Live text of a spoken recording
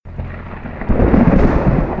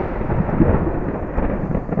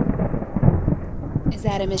Is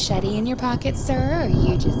that a machete in your pocket, sir, or are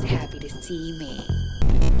you just happy to see me?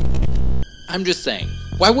 I'm just saying,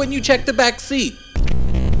 why wouldn't you check the back seat?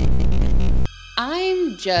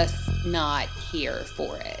 I'm just not here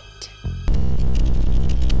for it.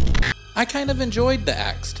 I kind of enjoyed the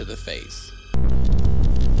axe to the face.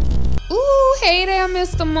 Ooh, hey there,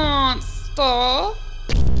 Mr. Monster.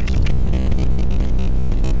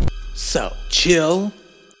 So, chill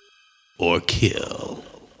or kill?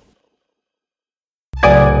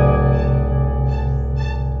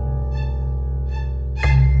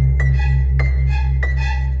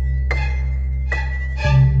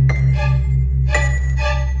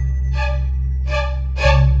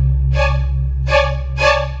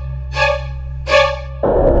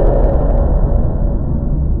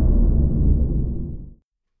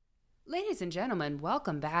 Ladies and gentlemen,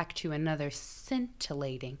 welcome back to another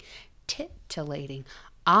scintillating, titillating,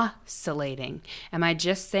 oscillating, am I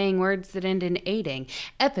just saying words that end in ating,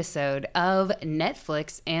 episode of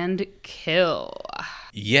Netflix and Kill.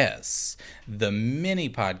 Yes, the mini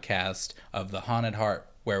podcast of the Haunted Heart,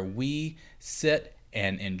 where we sit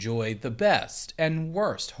and enjoy the best and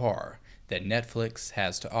worst horror that Netflix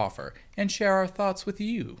has to offer and share our thoughts with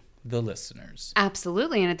you, the listeners.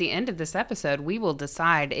 Absolutely, and at the end of this episode, we will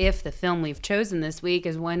decide if the film we've chosen this week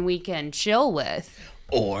is one we can chill with.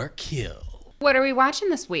 Or kill. What are we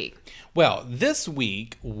watching this week? Well, this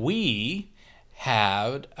week we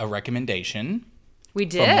had a recommendation. We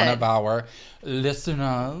did. From one of our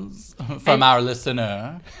listeners, our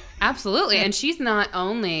listener. Absolutely, and she's not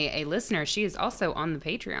only a listener, she is also on the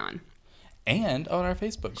Patreon. And on our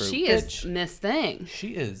Facebook group. She is Miss Thing. She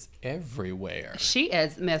is everywhere. She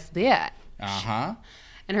is Miss Bit. Uh-huh.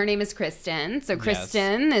 And her name is Kristen. So,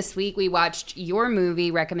 Kristen, This week we watched your movie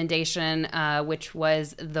recommendation, which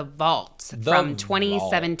was The Vault from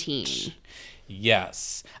 2017. Vault.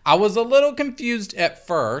 Yes. I was a little confused at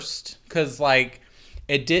first because, like,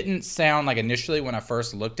 it didn't sound like initially when I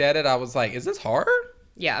first looked at it, I was like, is this horror?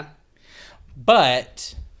 Yeah.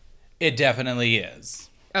 But it definitely is.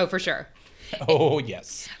 Oh, for sure. Oh,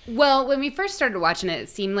 yes. Well, when we first started watching it, it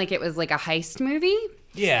seemed like it was like a heist movie.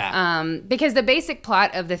 Yeah. Because the basic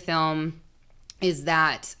plot of the film is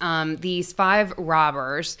that these 5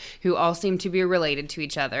 robbers, who all seem to be related to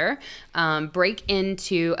each other, break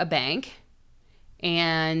into a bank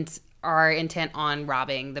and are intent on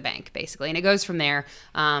robbing the bank, basically. And it goes from there.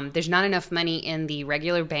 There's not enough money in the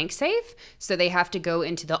regular bank safe, so they have to go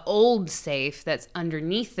into the old safe that's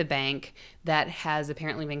underneath the bank that has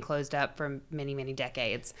apparently been closed up for many, many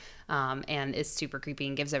decades, and is super creepy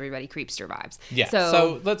and gives everybody creepster vibes. Yeah.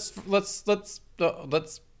 So let's.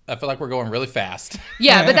 I feel like we're going really fast.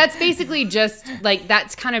 Yeah, but that's basically just like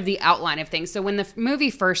that's kind of the outline of things. So when the movie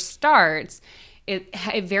first starts,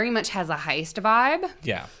 it very much has a heist vibe.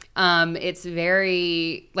 Yeah. It's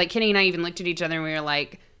very, like, Kenny and I even looked at each other and we were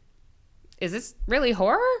like, is this really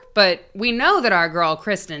horror? But we know that our girl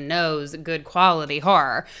Kristen knows good quality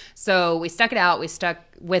horror. So we stuck it out, we stuck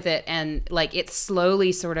with it, and, like, it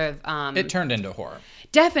slowly sort of... it turned into horror.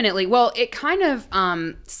 Definitely. Well, it kind of,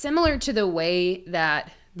 similar to the way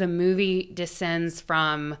that the movie descends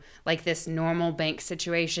from, like, this normal bank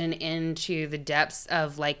situation into the depths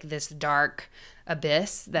of, like, this dark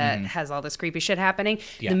abyss that has all this creepy shit happening.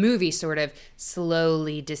 Yeah. The movie sort of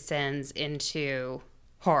slowly descends into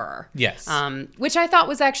horror. Yes. Which I thought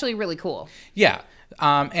was actually really cool. Yeah.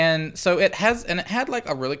 And so it had like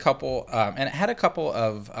a really couple, and it had a couple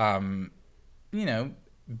of,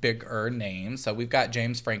 bigger names. So we've got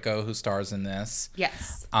James Franco, who stars in this.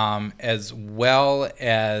 Yes. As well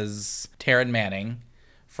as Taryn Manning,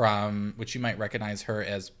 from which you might recognize her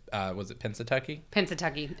as, was it Pennsatucky?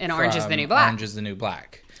 Pennsatucky in Orange is the New Black. Orange is the New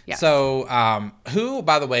Black. Yes. So, who,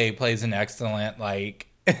 by the way, plays an excellent, like,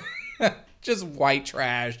 just white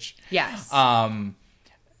trash. Yes.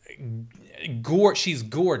 She's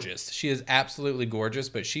gorgeous. She is absolutely gorgeous,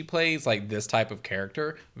 but she plays like this type of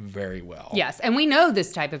character very well. Yes, and we know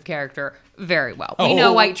this type of character very well. We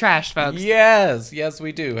know white trash, folks. Yes,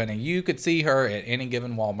 we do, honey. You could see her at any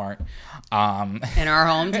given Walmart. In our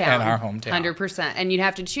hometown. 100%. And you'd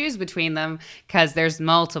have to choose between them because there's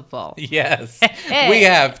multiple. Yes. We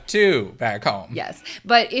have 2 back home. Yes.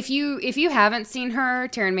 But if you haven't seen her,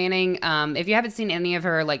 Taryn Manning, if you haven't seen any of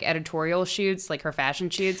her like editorial shoots, like her fashion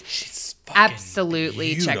shoots, she's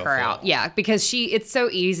absolutely beautiful. check her out. Yeah, because it's so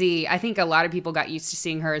easy. I think a lot of people got used to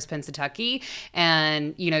seeing her as Pennsatucky,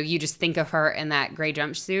 and you just think of her in that gray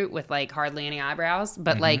jumpsuit with like hardly any eyebrows,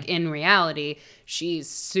 but like in reality, she's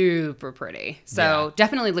super pretty. So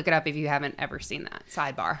definitely look it up if you haven't ever seen that.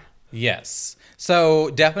 Sidebar. Yes.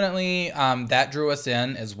 So definitely that drew us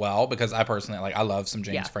in as well, because I personally I love some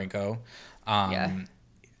James Franco.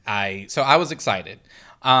 So I was excited.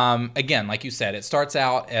 Again, like you said, it starts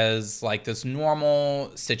out as like this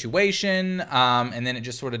normal situation, and then it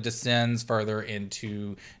just sort of descends further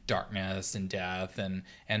into darkness and death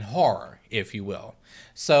and horror, if you will.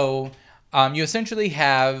 So you essentially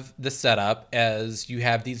have the setup as you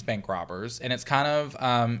have these bank robbers, and it's kind of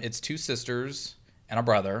it's two sisters and a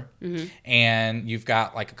brother, and you've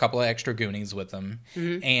got like a couple of extra Goonies with them,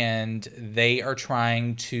 and they are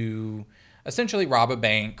trying to essentially rob a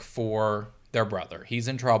bank for their brother. He's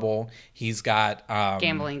in trouble. He's got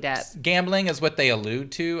gambling debt. Gambling is what they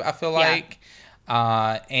allude to, I feel like.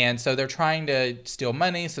 And so they're trying to steal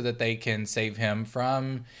money so that they can save him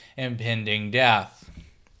from impending death,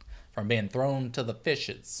 from being thrown to the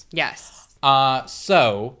fishes. Yes.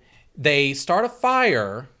 So they start a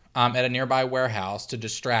fire at a nearby warehouse to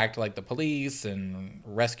distract like the police and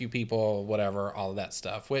rescue people, whatever, all of that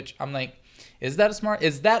stuff. Which I'm like, is that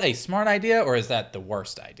a smart idea, or is that the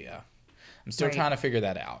worst idea? I'm still trying to figure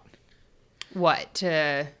that out. What?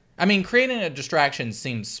 I mean, creating a distraction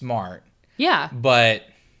seems smart. Yeah. But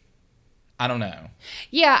I don't know.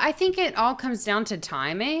 Yeah, I think it all comes down to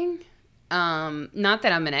timing. Not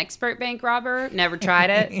that I'm an expert bank robber. Never tried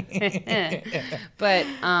it. But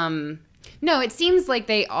no, it seems like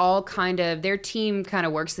they all their team kind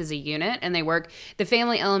of works as a unit, and the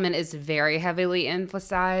family element is very heavily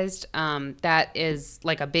emphasized. That is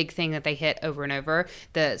like a big thing that they hit over and over,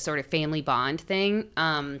 the sort of family bond thing.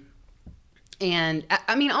 And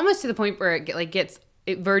I mean, almost to the point where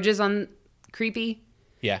it verges on creepy.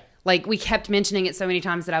 Yeah. Like we kept mentioning it so many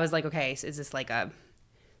times that I was like, okay, so is this like a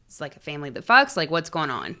family that fucks? Like what's going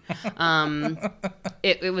on?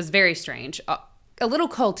 It was very strange. A little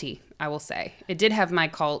culty, I will say. It did have my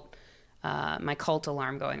cult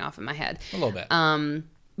alarm going off in my head. A little bit.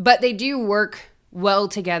 But they do work well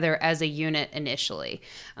together as a unit initially.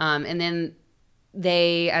 And then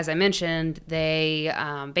they, as I mentioned, they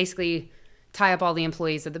basically tie up all the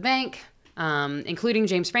employees of the bank, including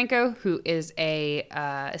James Franco, who is a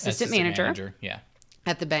assistant manager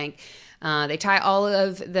at the bank. They tie all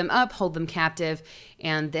of them up, hold them captive,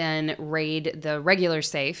 and then raid the regular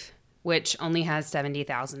safe, which only has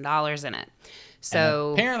 $70,000 in it. So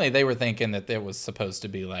and apparently they were thinking that there was supposed to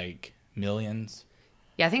be like millions.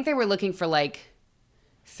 Yeah, I think they were looking for like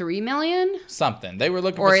 $3 million. Something. They were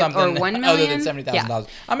looking for something or $1 million? Other than $70,000. Yeah. I'm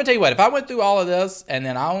gonna tell you what. If I went through all of this and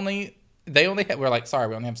then we're like, sorry,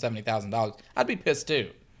 we only have $70,000, I'd be pissed too.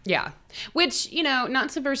 Yeah. Which, not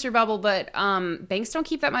to burst your bubble, but banks don't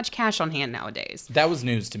keep that much cash on hand nowadays. That was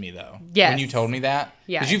news to me, though. Yes. When you told me that.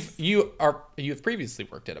 Yes. Because you've previously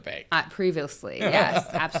worked at a bank. Previously, yes,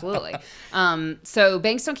 absolutely. So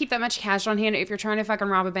banks don't keep that much cash on hand. If you're trying to fucking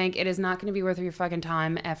rob a bank, it is not going to be worth your fucking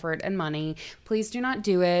time, effort, and money. Please do not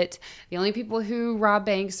do it. The only people who rob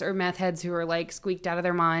banks are meth heads who are like squeaked out of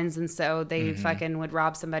their minds, and so they fucking would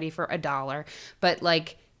rob somebody for $1. But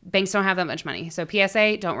like, banks don't have that much money. So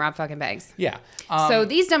PSA, don't rob fucking banks. Yeah. So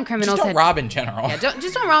these dumb criminals just don't rob in general. Yeah,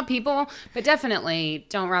 don't rob people, but definitely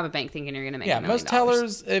don't rob a bank thinking you're going to make $1 million. Most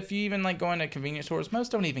tellers, if you even like go into convenience stores,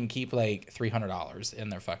 most don't even keep like $300 in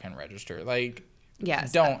their fucking register. Like,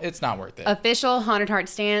 yes, it's not worth it. Official Haunted Heart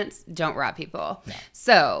stance, don't rob people. No.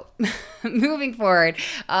 So, moving forward,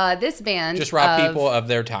 this band just rob people of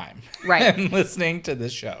their time. Right. And listening to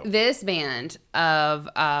this show. This band of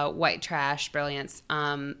white trash brilliance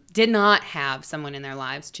did not have someone in their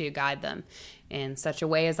lives to guide them in such a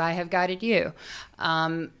way as I have guided you.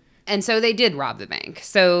 And so they did rob the bank.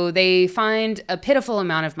 So they find a pitiful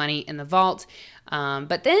amount of money in the vault.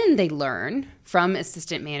 But then they learn from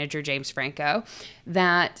assistant manager James Franco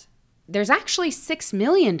that there's actually $6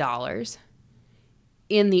 million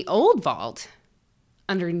in the old vault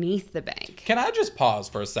underneath the bank. Can I just pause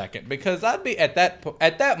for a second? Because I'd be at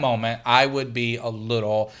that moment, I would be a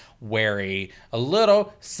little wary, a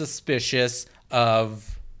little suspicious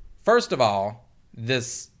of, first of all,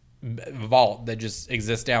 this vault that just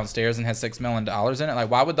exists downstairs and has $6 million in it.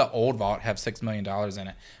 Like, why would the old vault have $6 million in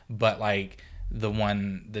it? But like, the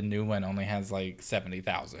new one only has like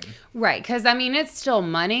 70,000. Right, because I mean it's still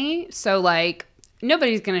money, so like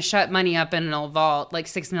nobody's gonna shut money up in an old vault, like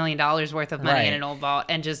 $6 million worth of money in an old vault,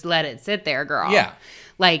 and just let it sit there, girl. Yeah,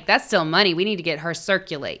 like that's still money. We need to get her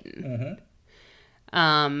circulating.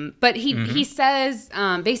 But he says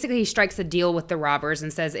basically he strikes a deal with the robbers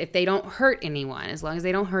and says if they don't hurt anyone, as long as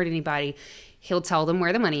they don't hurt anybody, he'll tell them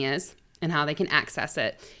where the money is and how they can access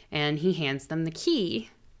it, and he hands them the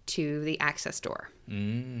key to the access door.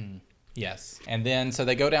 Yes. And then so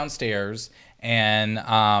they go downstairs and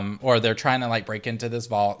or they're trying to like break into this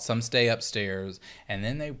vault. Some stay upstairs, and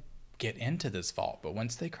then they get into this vault. But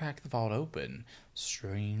once they crack the vault open,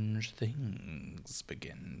 strange things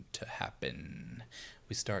begin to happen.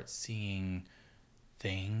 We start seeing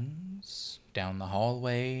things down the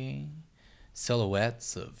hallway,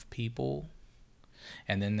 silhouettes of people.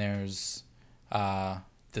 And then there's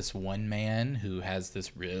this one man who has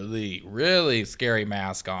this really, really scary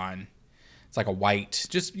mask on. It's like a white,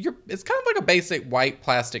 it's kind of like a basic white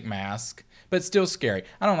plastic mask, but it's still scary.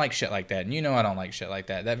 I don't like shit like that. And I don't like shit like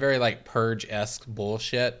that. That very like Purge-esque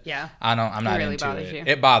bullshit. Yeah. I'm not really into bothers it. you.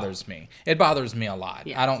 It bothers me. It bothers me a lot.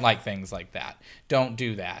 Yeah. I don't like things like that. Don't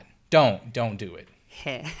do that. Don't do it.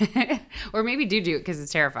 Or maybe do it because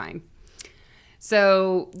it's terrifying.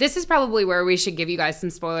 So this is probably where we should give you guys some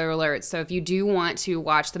spoiler alerts. So if you do want to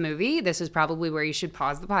watch the movie, this is probably where you should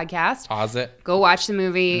pause the podcast. Pause it. Go watch the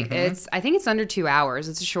movie. I think it's under 2 hours.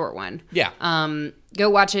 It's a short one. Yeah. Go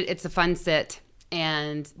watch it. It's a fun sit.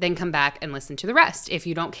 And then come back and listen to the rest. If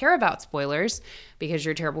you don't care about spoilers because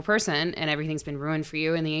you're a terrible person and everything's been ruined for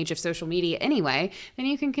you in the age of social media anyway, then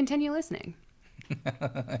you can continue listening.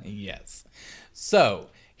 Yes. So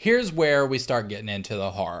here's where we start getting into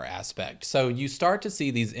the horror aspect. So you start to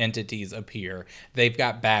see these entities appear. They've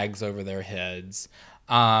got bags over their heads.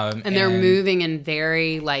 And they're moving in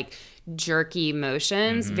very like jerky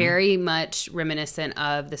motions, very much reminiscent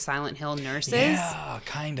of the Silent Hill nurses. Yeah,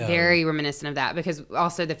 kind of. Very reminiscent of that because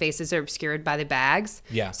also the faces are obscured by the bags.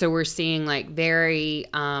 Yeah. So we're seeing like very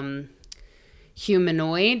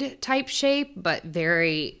humanoid type shape, but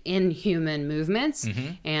very inhuman movements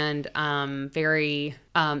and very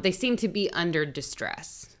they seem to be under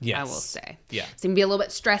distress. Yes. I will say. Yeah. Seem to be a little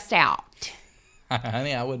bit stressed out.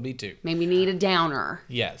 Honey, I would be too. Maybe need a downer.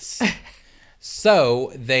 Yes.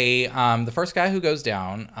 So they, the first guy who goes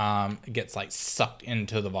down, gets like sucked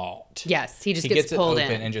into the vault. Yes, he gets pulled it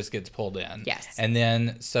open in and just gets pulled in. Yes. And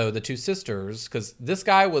then so the two sisters, because this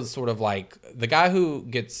guy was sort of like the guy who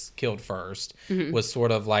gets killed first was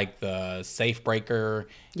sort of like the safe breaker.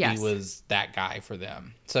 Yes. He was that guy for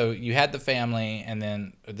them. So you had the family, and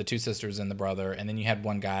then the two sisters and the brother, and then you had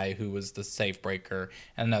one guy who was the safe breaker,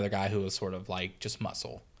 and another guy who was sort of like just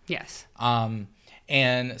muscle. Yes.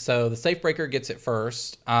 And so the safe breaker gets it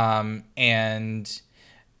first. And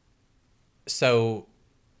so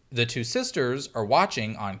the two sisters are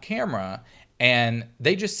watching on camera, and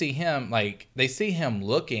they just see him, like, they see him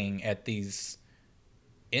looking at these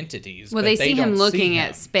entities. Well, but they see him don't looking see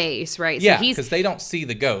at space, right? Yeah, so because they don't see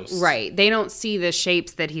the ghosts. Right. They don't see the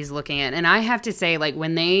shapes that he's looking at. And I have to say, like,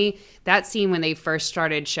 that scene when they first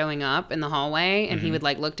started showing up in the hallway and he would,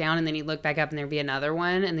 like, look down and then he'd look back up and there'd be another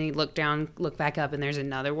one. And then he'd look down, look back up and there's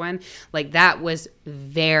another one. Like, that was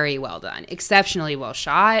very well done. Exceptionally well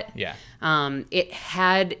shot. Yeah. It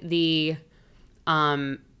had the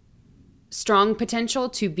strong potential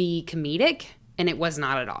to be comedic, and it was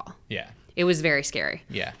not at all. Yeah. It was very scary.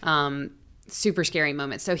 Yeah. Super scary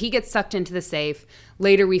moment. So he gets sucked into the safe.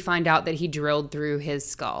 Later, we find out that he drilled through his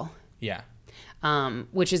skull. Yeah.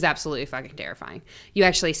 Which is absolutely fucking terrifying. You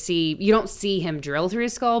actually you don't see him drill through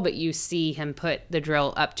his skull, but you see him put the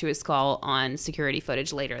drill up to his skull on security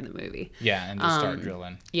footage later in the movie. Yeah, and just start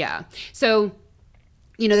drilling. Yeah. So,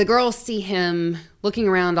 the girls see him looking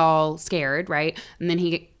around all scared, right? And then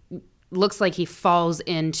he looks like he falls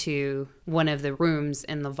into one of the rooms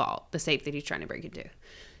in the vault, the safe that he's trying to break into.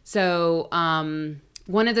 So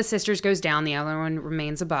one of the sisters goes down, the other one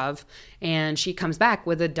remains above, and she comes back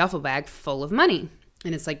with a duffel bag full of money.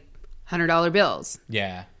 And it's like $100 bills.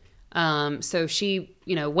 Yeah. So she,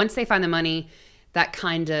 once they find the money, that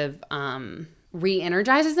kind of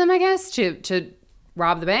re-energizes them, I guess, to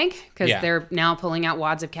rob the bank because they're now pulling out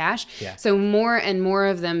wads of cash. Yeah. So more and more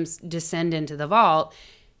of them descend into the vault.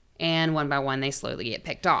 And one by one, they slowly get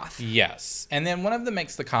picked off. Yes. And then one of them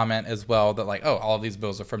makes the comment as well that, like, oh, all of these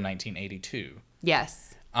bills are from 1982.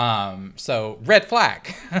 Yes. So red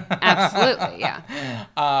flag. Absolutely,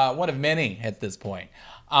 yeah. One of many at this point.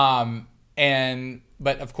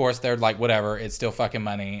 But of course they're like, whatever, it's still fucking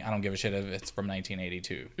money. I don't give a shit if it's from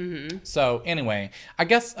 1982. Mm-hmm. So anyway, I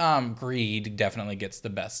guess greed definitely gets the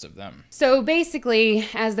best of them. So basically,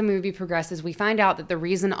 as the movie progresses, we find out that the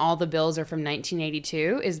reason all the bills are from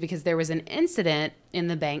 1982 is because there was an incident in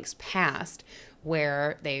the bank's past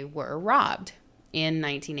where they were robbed in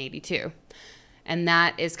 1982. And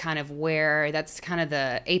that's kind of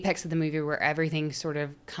the apex of the movie where everything sort of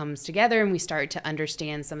comes together and we start to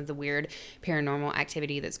understand some of the weird paranormal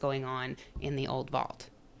activity that's going on in the old vault.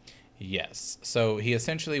 Yes. So he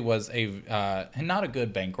essentially was not a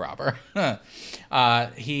good bank robber.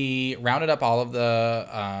 He rounded up all of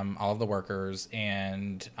the workers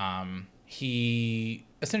and he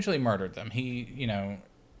essentially murdered them. He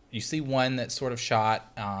you see one that's sort of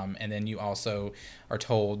shot, and then you also are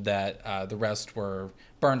told that the rest were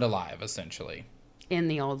burned alive, essentially. In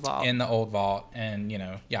the old vault. In the old vault, and,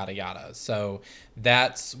 yada, yada. So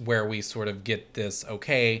that's where we sort of get this,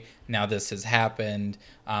 okay, now this has happened.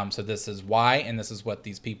 So this is why, and this is what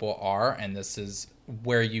these people are, and this is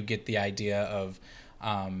where you get the idea of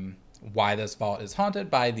why this vault is haunted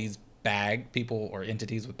by these people or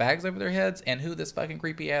entities with bags over their heads, and who this fucking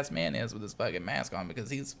creepy ass man is with his fucking mask on, because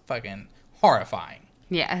he's fucking horrifying.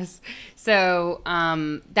 Yes. So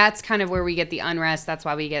that's kind of where we get the unrest. That's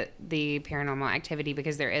why we get the paranormal activity,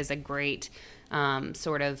 because there is a great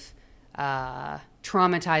sort of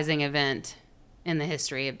traumatizing event in the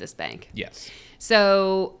history of this bank. Yes.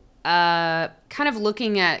 So kind of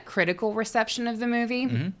looking at critical reception of the movie,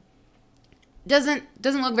 Mm-hmm.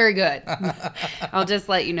 doesn't look very good. I'll just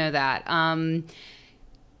let you know that.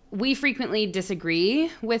 We frequently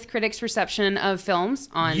disagree with critics' reception of films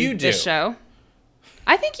on this show.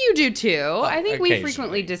 I think you do too. I think we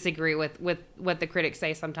frequently disagree with what the critics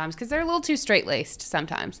say sometimes, because they're a little too straight-laced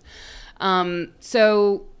sometimes.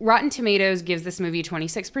 So Rotten Tomatoes gives this movie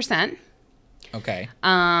 26%. Okay.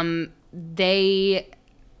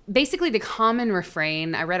 Basically, the common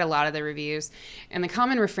refrain, I read a lot of the reviews, and the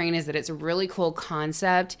common refrain is that it's a really cool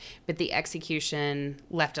concept, but the execution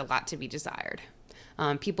left a lot to be desired.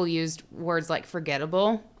 People used words like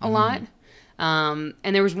forgettable a lot. And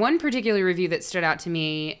there was one particular review that stood out to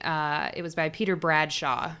me. It was by Peter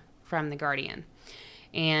Bradshaw from The Guardian.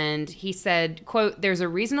 And he said, quote, "There's a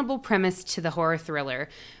reasonable premise to the horror thriller,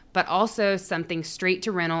 but also something straight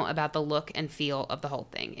to rental about the look and feel of the whole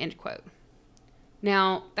thing," end quote.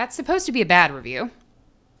 Now, that's supposed to be a bad review,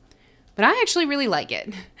 but I actually really like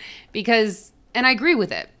it because, and I agree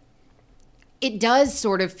with it, it does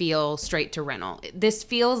sort of feel straight to rental. This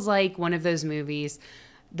feels like one of those movies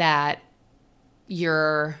that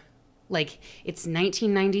you're like, it's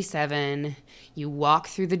 1997, you walk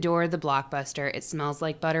through the door of the Blockbuster, it smells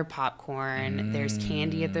like butter popcorn, there's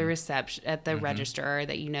candy at the register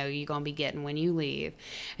that you're gonna be getting when you leave,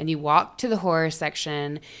 and you walk to the horror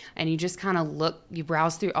section and you just kind of look, you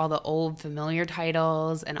browse through all the old familiar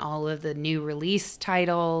titles and all of the new release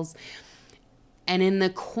titles, and in the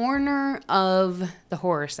corner of the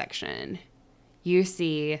horror section you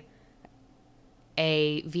see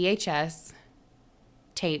a VHS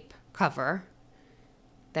tape cover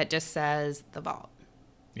that just says The Vault.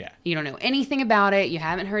 Yeah. You don't know anything about it. You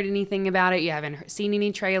haven't heard anything about it. You haven't seen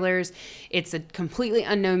any trailers. It's a completely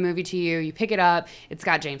unknown movie to you. You pick it up. It's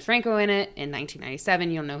got James Franco in it in 1997.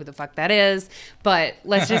 You don't know who the fuck that is. But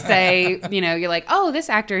let's just say, you're like, oh, this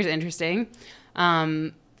actor is interesting.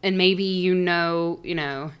 And maybe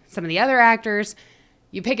some of the other actors.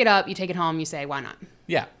 You pick it up. You take it home. You say, why not?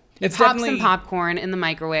 Yeah. It's pop some popcorn in the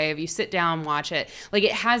microwave. You sit down, watch it. Like,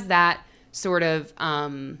 it has that sort of,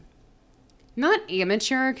 not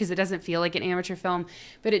amateur, because it doesn't feel like an amateur film,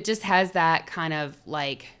 but it just has that kind of,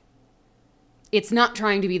 like, it's not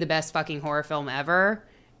trying to be the best fucking horror film ever,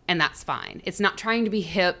 and that's fine. It's not trying to be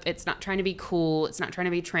hip. It's not trying to be cool. It's not trying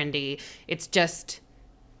to be trendy. It's just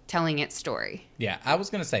telling its story. Yeah, I was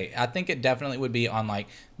going to say, I think it definitely would be on, like,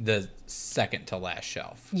 the second to last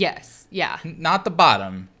shelf. Yes, yeah. Not the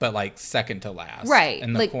bottom, but, like, second to last. Right.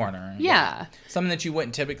 In the corner. Yeah. Something that you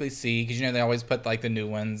wouldn't typically see, because, they always put, like, the new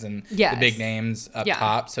ones and yes. the big names up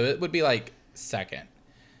top. So it would be, like, second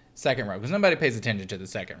row, because nobody pays attention to the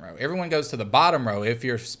second row. Everyone goes to the bottom row if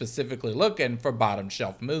you're specifically looking for bottom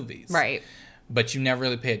shelf movies. Right. But you never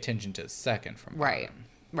really pay attention to second from bottom.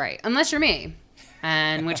 Right. Unless you're me.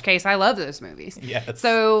 In which case, I love those movies. Yes.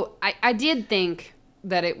 So I did think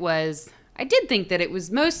that it was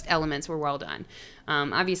most elements were well done.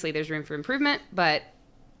 Obviously, there's room for improvement, but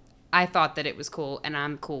I thought that it was cool, and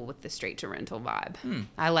I'm cool with the straight to rental vibe.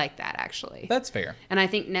 I like that, actually. That's fair. And I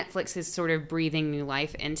think Netflix is sort of breathing new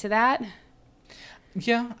life into that.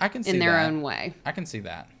 Yeah, I can see that. In their own way. I can see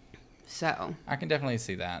that. So. I can definitely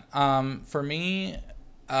see that. For me,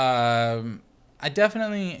 I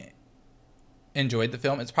definitely enjoyed the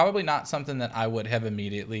film. It's probably not something that I would have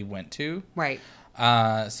immediately went to. Right.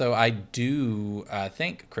 So I do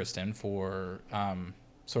thank Kristen for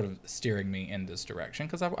sort of steering me in this direction,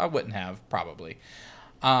 because I wouldn't have probably.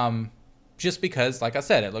 Just because, like I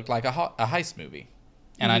said, it looked like a heist movie.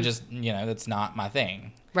 And I just, that's not my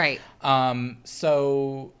thing. Right.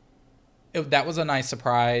 So that was a nice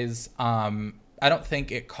surprise. I don't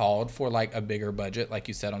think it called for like a bigger budget, like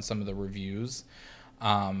you said on some of the reviews.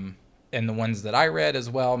 And the ones that I read as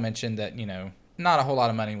well mentioned that, not a whole lot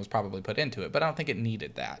of money was probably put into it, but I don't think it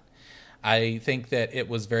needed that. I think that it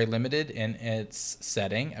was very limited in its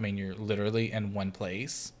setting. I mean, you're literally in one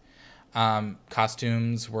place.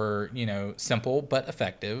 Costumes were, simple but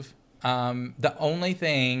effective. The only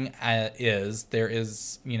thing is there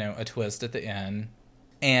is, a twist at the end.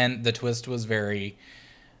 And the twist was very,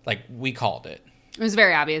 we called it. It was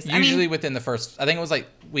very obvious. Usually within the first, I think it was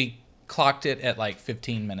we clocked it at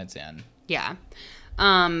 15 minutes in. Yeah.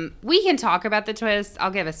 We can talk about the twist.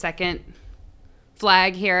 I'll give a second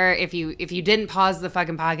flag here. If you didn't pause the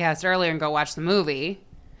fucking podcast earlier and go watch the movie,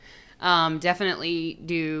 definitely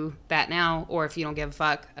do that now. Or if you don't give a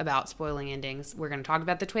fuck about spoiling endings, we're going to talk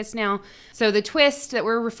about the twist now. So the twist that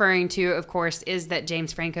we're referring to, of course, is that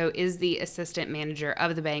James Franco is the assistant manager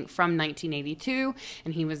of the bank from 1982,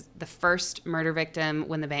 and he was the first murder victim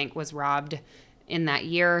when the bank was robbed in that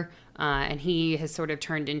year. And he has sort of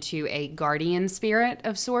turned into a guardian spirit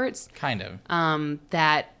of sorts. Kind of.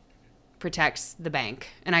 That protects the bank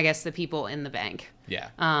and I guess the people in the bank. Yeah.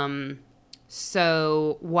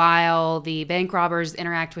 So while the bank robbers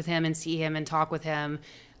interact with him and see him and talk with him,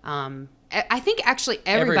 I think actually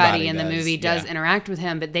everybody in the movie does interact with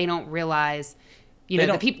him, but they don't realize,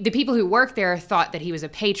 the people who work there thought that he was a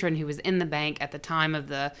patron who was in the bank at the time of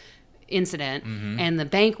the incident. Mm-hmm. And the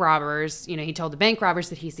bank robbers, he told the bank robbers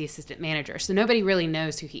that he's the assistant manager. So nobody really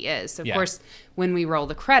knows who he is. So of course, when we roll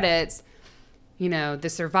the credits, the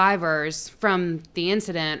survivors from the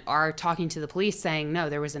incident are talking to the police saying, no,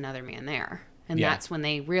 there was another man there. And that's when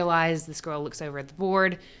they realize this girl looks over at the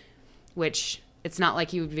board, which it's not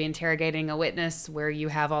like you would be interrogating a witness where you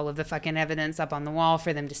have all of the fucking evidence up on the wall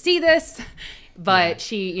for them to see this. But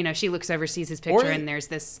she looks over, sees his picture, and there's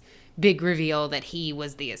this big reveal that he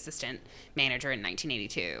was the assistant manager in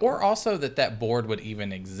 1982. Or also that board would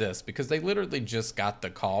even exist because they literally just got the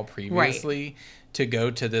call previously to go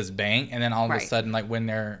to this bank. And then all of a sudden, when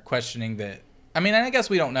they're questioning I guess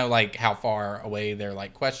we don't know, how far away they're,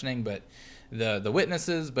 questioning, but the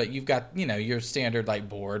witnesses, but you've got, your standard,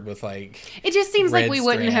 board with, It just seems like we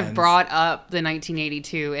wouldn't have brought up the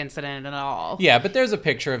 1982 incident at all. Yeah, but there's a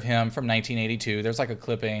picture of him from 1982. There's, a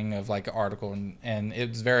clipping of, an article, and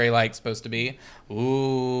it's very, supposed to be,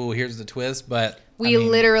 ooh, here's the twist, but... We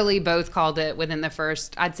literally both called it within the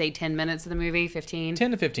first, I'd say, 10 minutes of the movie, 15.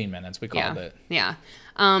 10 to 15 minutes, we called it. Yeah.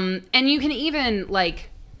 And you can even,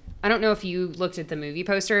 I don't know if you looked at the movie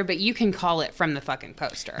poster, but you can call it from the fucking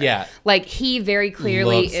poster. Yeah. He very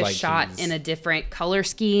clearly is shot in a different color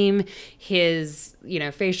scheme. His,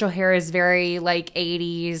 facial hair is very,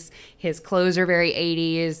 80s. His clothes are very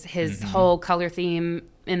 80s. His whole color theme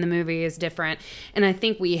in the movie is different. And I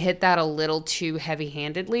think we hit that a little too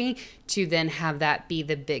heavy-handedly to then have that be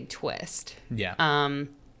the big twist. Yeah.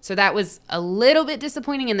 So that was a little bit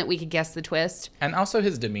disappointing in that we could guess the twist. And also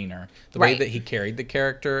his demeanor. The way that he carried the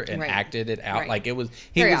character and acted it out. He was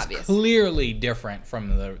obvious. Clearly different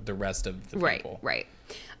from the rest of the people. Right.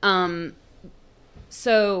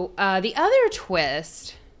 So the other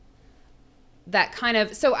twist that kind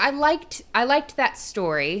of... So I liked that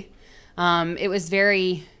story. It was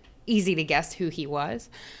very easy to guess who he was.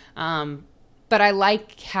 But I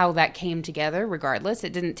like how that came together regardless.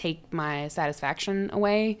 It didn't take my satisfaction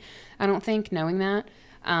away, I don't think, knowing that.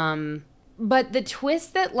 But the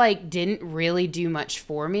twist that, didn't really do much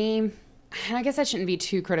for me, and I guess I shouldn't be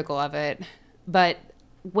too critical of it, but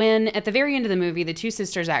when, at the very end of the movie, the two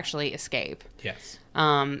sisters actually escape. Yes.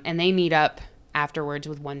 And they meet up afterwards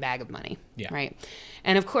with one bag of money. Yeah. Right.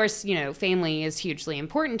 And of course, family is hugely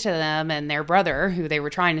important to them, and their brother, who they were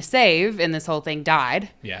trying to save in this whole thing, died.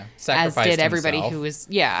 Yeah. Sacrificed as did everybody himself.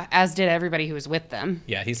 As did everybody who was with them.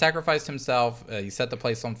 Yeah, he sacrificed himself. He set the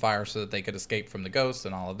place on fire so that they could escape from the ghosts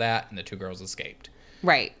and all of that, and the two girls escaped.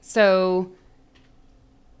 Right. So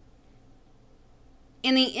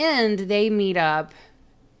in the end, they meet up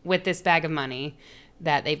with this bag of money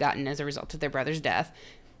that they've gotten as a result of their brother's death.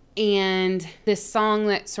 And this song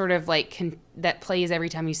that sort of that plays every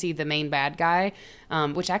time you see the main bad guy,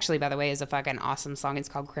 which actually, by the way, is a fucking awesome song. It's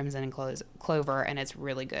called Crimson and Clover, and it's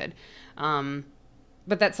really good.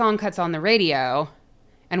 But that song cuts on the radio,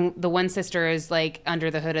 and the one sister is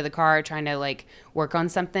under the hood of the car trying to work on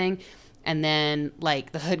something, and then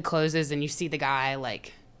the hood closes and you see the guy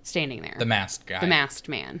standing there. The masked guy. The masked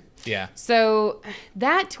man. Yeah. So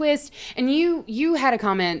that twist, and you had a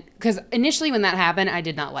comment, because initially when that happened, I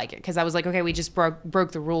did not like it, because I was like, okay, we just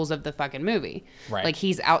broke the rules of the fucking movie. Right.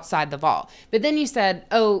 He's outside the vault. But then you said,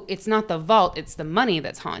 oh, it's not the vault, it's the money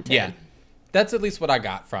that's haunted. Yeah. That's at least what I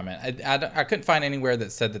got from it. I couldn't find anywhere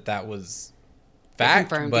that said that was fact.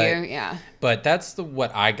 Confirmed but, you, yeah. But that's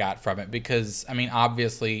what I got from it, because,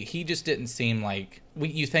 obviously, he just didn't seem like...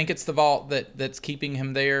 you think it's the vault that's keeping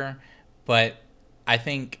him there, but I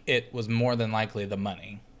think it was more than likely the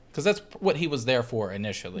money. Because that's what he was there for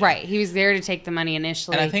initially. Right. He was there to take the money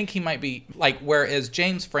initially. And I think he might be, like, whereas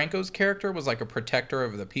James Franco's character was like a protector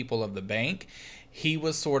of the people of the bank, he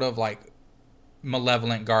was sort of like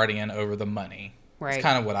malevolent guardian over the money. Right. It's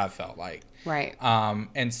kind of what I felt like. Right.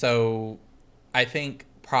 And so I think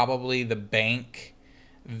probably the bank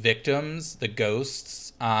victims, the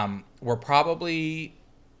ghosts, were probably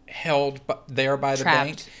held there by the Trapped,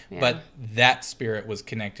 bank, yeah. but that spirit was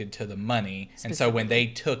connected to the money, and so when they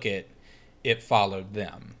took it, it followed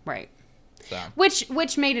them. Right. So.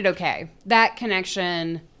 Which made it okay. That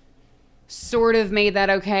connection sort of made that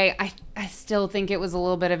okay. I still think it was a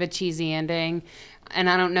little bit of a cheesy ending, and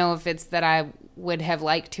I don't know if it's that I would have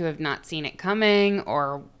liked to have not seen it coming,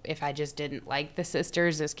 or if I just didn't like the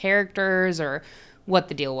sisters as characters, or what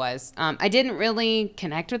the deal was. I didn't really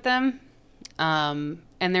connect with them.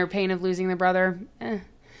 And their pain of losing their brother.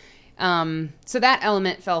 So that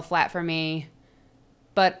element fell flat for me.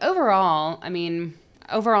 But overall,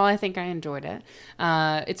 I think I enjoyed it.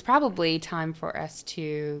 It's probably time for us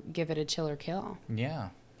to give it a chill or kill. Yeah.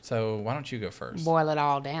 So why don't you go first? Boil it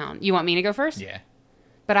all down. You want me to go first? Yeah.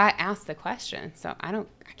 But I asked the question, so I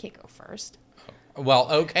can't go first.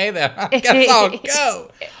 Well, okay then. I guess I'll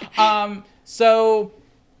go. So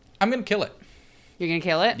I'm going to kill it. You're going to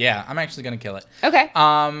kill it? Yeah, I'm actually going to kill it. Okay.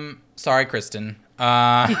 Sorry, Kristen.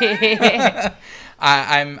 I'm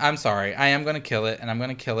sorry. I am going to kill it, and I'm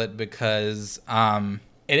going to kill it because it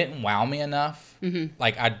didn't wow me enough. Mm-hmm.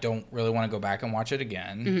 Like, I don't really want to go back and watch it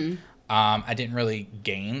again. Mm-hmm. I didn't really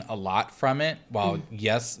gain a lot from it. While,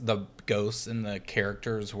 yes, the ghosts and the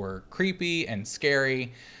characters were creepy and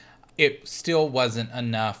scary, it still wasn't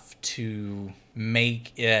enough to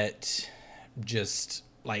make it just...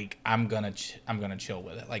 like, I'm gonna chill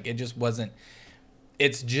with it. Like, it just wasn't.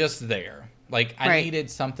 It's just there. Like, I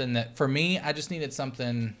needed something that, for me, I just needed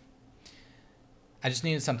something. I just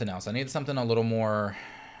needed something else. I needed something a little more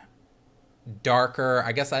darker.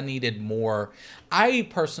 I guess I needed more. I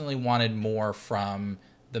personally wanted more from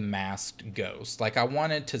the masked ghost. Like, I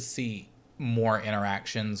wanted to see more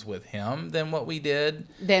interactions with him than what we did.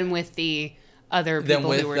 Than with the other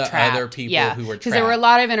people who were trapped. Other people who were trapped. Because there were a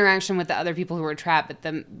lot of interaction with the other people who were trapped, but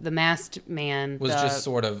the masked man was just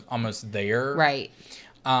sort of almost there. Right.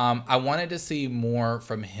 I wanted to see more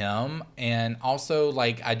from him, and also,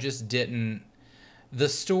 like, I just didn't... the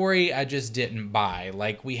story I just didn't buy.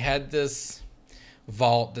 Like, we had this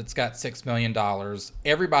vault that's got $6 million.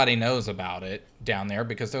 Everybody knows about it down there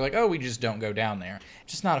because they're like, oh, we just don't go down there.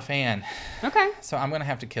 Just not a fan. Okay. So I'm going to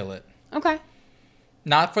have to kill it. Okay.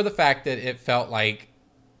 Not for the fact that it felt like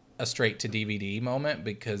a straight to DVD moment,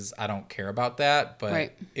 because I don't care about that,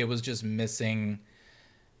 but it was just missing.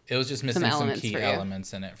 It was just missing some key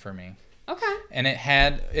elements in it for me. Okay. And it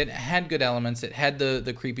had good elements. It had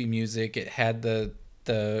the creepy music. It had the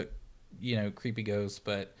creepy ghosts,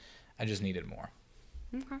 but I just needed more.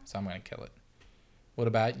 Okay. So I'm going to kill it. What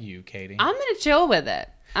about you, Katie? I'm going to chill with it.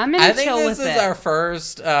 I think this is our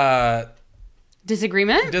first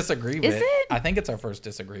disagreement. Is it? I think it's our first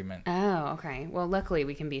disagreement. Oh, okay. Well, luckily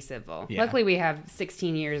we can be civil. Yeah. Luckily we have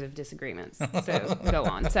 16 years of disagreements. So go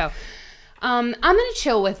on. So I'm going to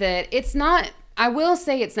chill with it. It's not, I will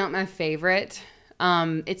say it's not my favorite.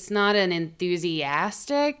 It's not an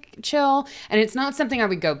enthusiastic chill, and it's not something I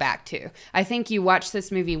would go back to. I think you watch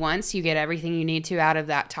this movie once, you get everything you need to out of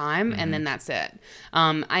that time, and then that's it.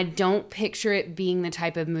 I don't picture it being the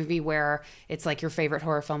type of movie where it's like your favorite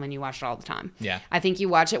horror film and you watch it all the time. Yeah. I think you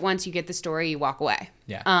watch it once, you get the story, you walk away.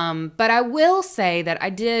 Yeah. But I will say that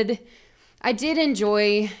I did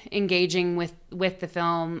enjoy engaging with the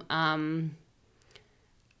film.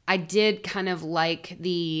 I did kind of like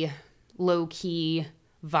the low-key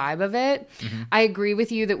vibe of it. Mm-hmm. I agree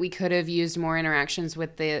with you that we could have used more interactions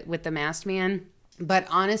with the masked man, but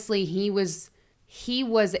honestly, he was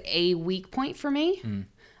a weak point for me,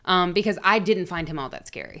 because I didn't find him all that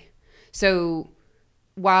scary. So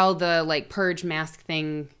while the like purge mask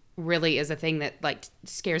thing really is a thing that like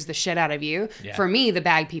scares the shit out of you, for me, the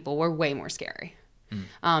bag people were way more scary.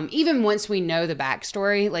 Even once we know the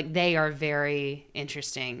backstory, like they are very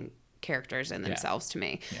interesting characters in themselves to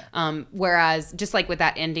me. Yeah. Whereas just like with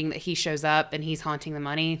that ending that he shows up and he's haunting the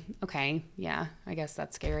money. Okay. Yeah. I guess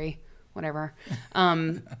that's scary. Whatever.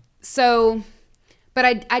 But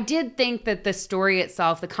I did think that the story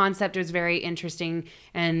itself, the concept was very interesting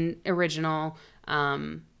and original.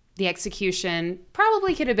 The execution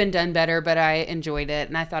probably could have been done better, but I enjoyed it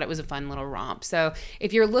and I thought it was a fun little romp. So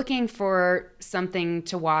if you're looking for something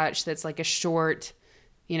to watch that's like a short,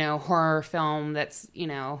 horror film that's,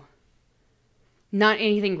 not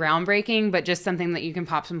anything groundbreaking, but just something that you can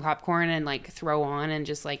pop some popcorn and like throw on and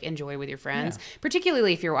just like enjoy with your friends. Yeah.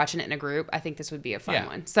 Particularly if you're watching it in a group, I think this would be a fun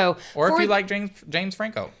one. So, or if you like James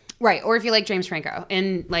Franco, right? Or if you like James Franco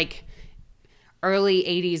and like early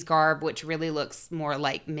 80s garb, which really looks more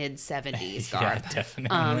like mid 70s garb. Yeah,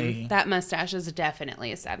 definitely. That mustache is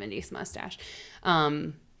definitely a 70s mustache.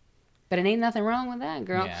 But it ain't nothing wrong with that,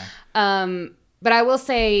 girl. Yeah. But I will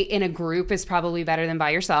say in a group is probably better than by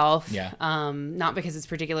yourself. Yeah. Not because it's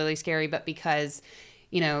particularly scary, but because,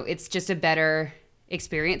 it's just a better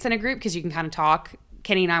experience in a group because you can kind of talk.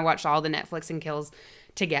 Kenny and I watched all the Netflix and Kills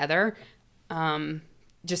together,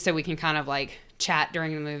 just so we can kind of like chat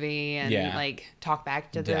during the movie and like talk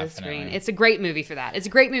back to the screen. It's a great movie for that. It's a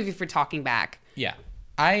great movie for talking back. Yeah.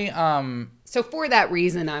 So for that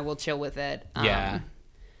reason, I will chill with it. Yeah.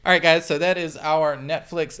 All right, guys. So that is our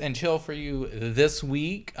Netflix and chill for you this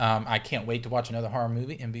week. I can't wait to watch another horror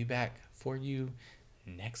movie and be back for you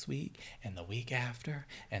next week and the week after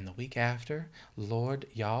and the week after. Lord,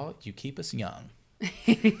 y'all, you keep us young.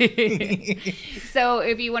 So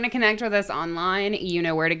if you want to connect with us online, you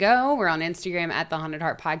know where to go. We're on Instagram at The Haunted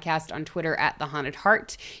Heart Podcast, on Twitter at The Haunted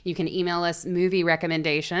Heart. You can email us movie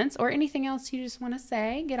recommendations or anything else you just want to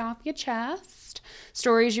say, get off your chest,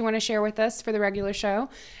 stories you want to share with us for the regular show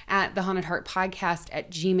at The Haunted Heart Podcast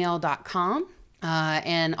at gmail.com.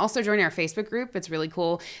 And also join our Facebook group. It's really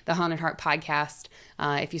cool. The Haunted Heart Podcast.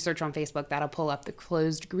 If you search on Facebook, that'll pull up the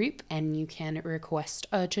closed group and you can request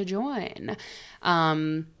to join.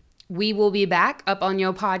 We will be back up on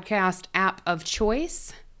your podcast app of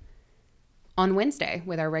choice on Wednesday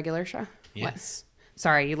with our regular show. Yes. What?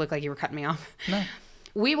 Sorry, you look like you were cutting me off. No.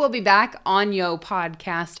 We will be back on your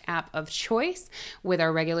podcast app of choice with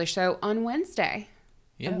our regular show on Wednesday.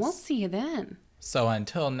 Yes. And we'll see you then. So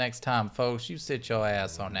until next time, folks, you sit your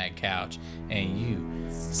ass on that couch and you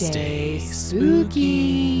Stay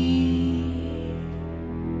spooky.